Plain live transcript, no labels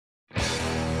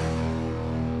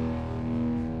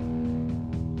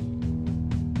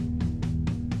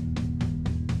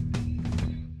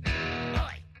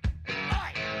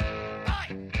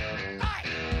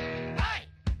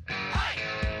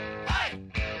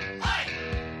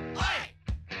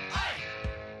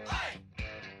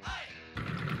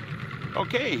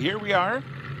Okay, here we are.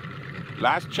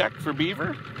 Last check for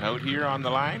beaver out here on the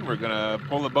line. We're gonna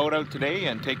pull the boat out today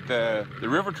and take the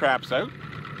river traps out.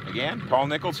 Again, Paul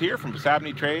Nicholls here from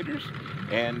Pausabni Traders,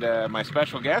 and my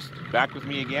special guest back with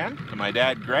me again, my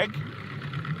dad Greg.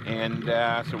 And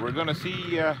so we're gonna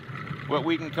see what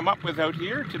we can come up with out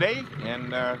here today,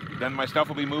 and then my stuff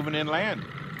will be moving inland.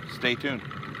 Stay tuned.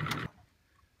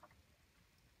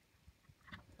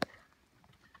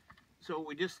 So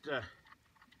we just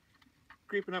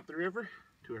creeping up the river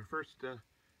to our first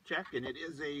check, and it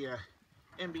is a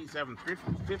MB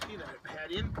 750 that I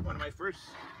had in one of my first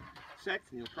sets,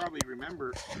 and you'll probably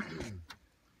remember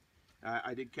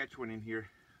I did catch one in here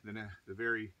the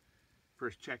very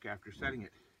first check after setting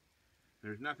it.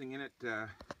 There's nothing in it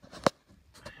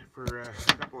for a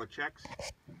couple of checks,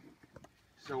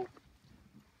 so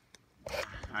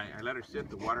I let her sit.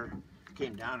 The water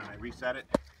came down and I reset it,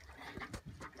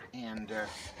 and as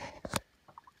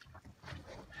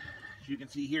you can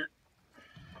see here,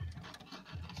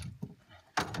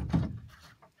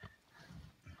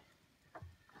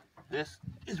 this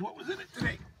is what was in it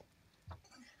today.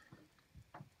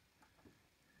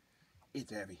 It's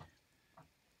heavy.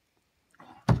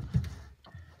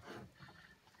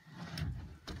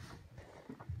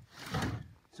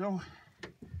 So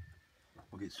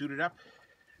we'll get suited up.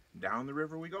 Down the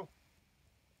river we go.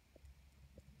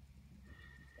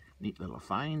 Neat little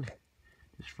find,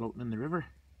 just floating in the river.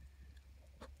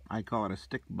 I call it a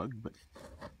stick bug, but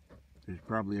there's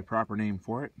probably a proper name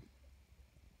for it.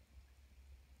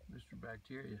 Mr.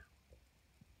 Bacteria.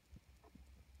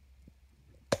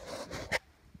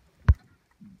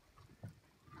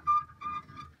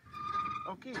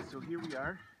 Okay, so here we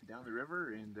are down the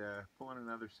river and pulling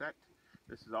another set.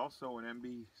 This is also an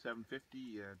MB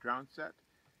 750 drown set.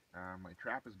 My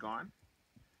trap is gone,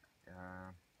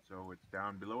 so it's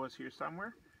down below us here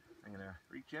somewhere. I'm going to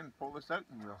reach in, pull this out,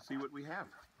 and we'll see what we have.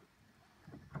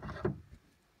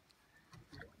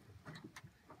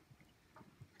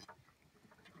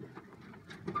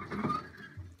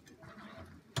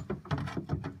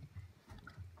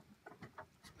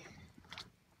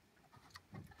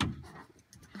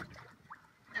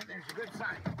 And there's a good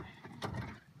sign.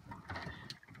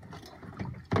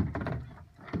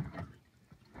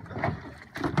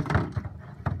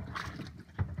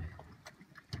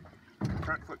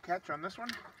 Front foot catch on this one,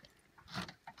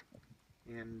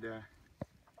 and the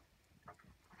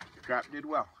trap did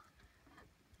well.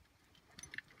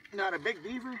 Not a big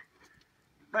beaver,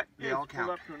 but they all count.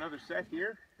 Pull up to another set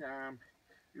here.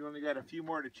 We only got a few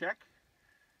more to check.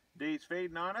 Day's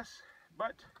fading on us,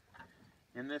 but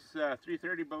in this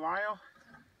 330 Belial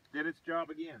did its job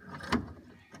again.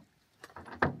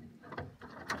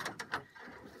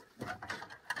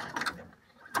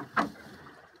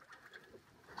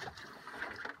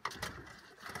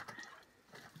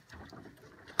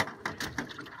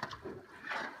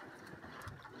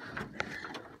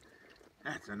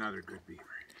 That's another good beaver.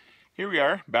 Here we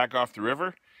are, back off the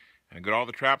river. I got all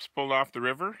the traps pulled off the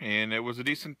river, and it was a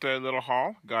decent little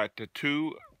haul. Got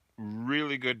two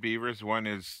really good beavers. One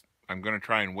is, I'm going to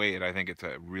try and weigh it. I think it's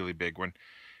a really big one.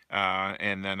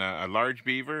 And then a large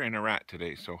beaver and a rat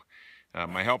today. So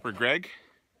my helper Greg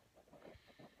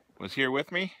was here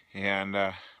with me and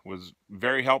was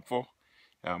very helpful.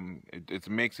 It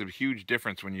makes a huge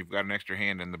difference when you've got an extra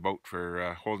hand in the boat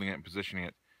for holding it and positioning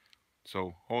it.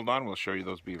 So hold on, we'll show you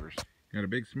those beavers. Got a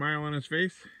big smile on his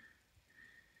face.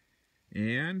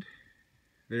 And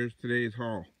there's today's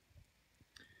haul.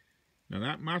 Now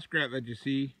that muskrat that you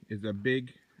see is a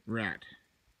big rat.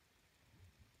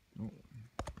 Oh.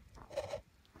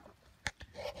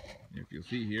 If you'll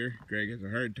see here, Greg has a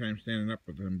hard time standing up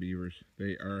with them beavers.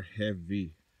 They are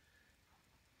heavy.